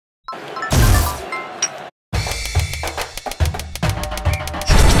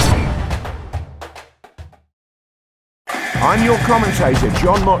I'm your commentator,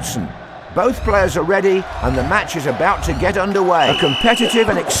 John Motson. Both players are ready and the match is about to get underway. A competitive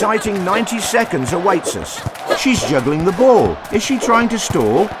and exciting 90 seconds awaits us. She's juggling the ball. Is she trying to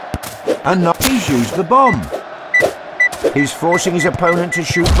stall? And no, he's used the bomb. He's forcing his opponent to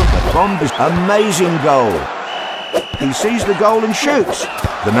shoot from the bomb. Amazing goal. He sees the goal and shoots.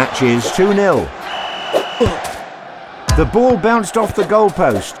 The match is 2-0. The ball bounced off the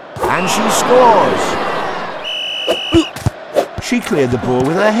goalpost and she scores. She cleared the ball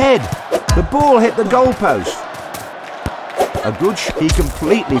with her head. The ball hit the goalpost. A good shot. He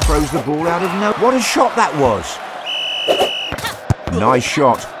completely throws the ball out of nowhere. What a shot that was. Nice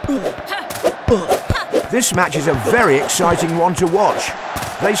shot. This match is a very exciting one to watch.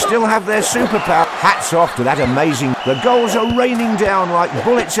 They still have their superpower. Hats off to that amazing. The goals are raining down like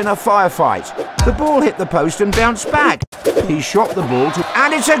bullets in a firefight. The ball hit the post and bounced back. He shot the ball to,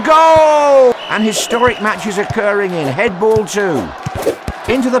 and it's a goal! An historic match is occurring in Headball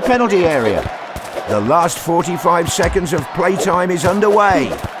 2. Into the penalty area. The last 45 seconds of playtime is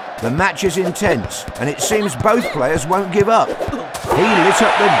underway. The match is intense, and it seems both players won't give up. He lit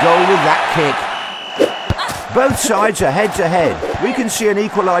up the goal with that kick. Both sides are head-to-head. We can see an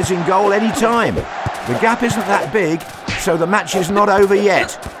equalising goal any time. The gap isn't that big, so the match is not over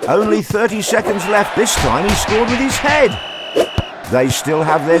yet. Only 30 seconds left. This time he scored with his head. They still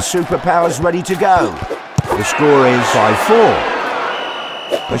have their superpowers ready to go. The score is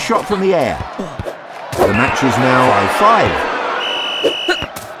 5-4. A shot from the air. The match is now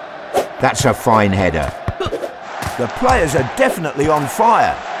 5-5. That's a fine header. The players are definitely on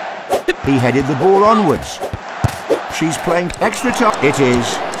fire. He headed the ball onwards. She's playing extra time. It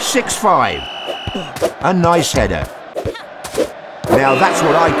is 6-5. A nice header. Now that's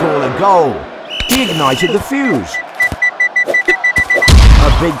what I call a goal. He ignited the fuse. A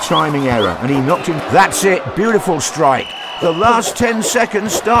big timing error and he knocked him. That's it. Beautiful strike. The last 10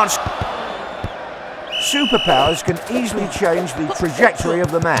 seconds starts. Superpowers can easily change the trajectory of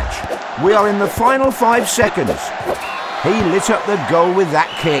the match. We are in the final 5 seconds. He lit up the goal with that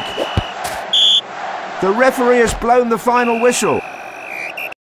kick. The referee has blown the final whistle.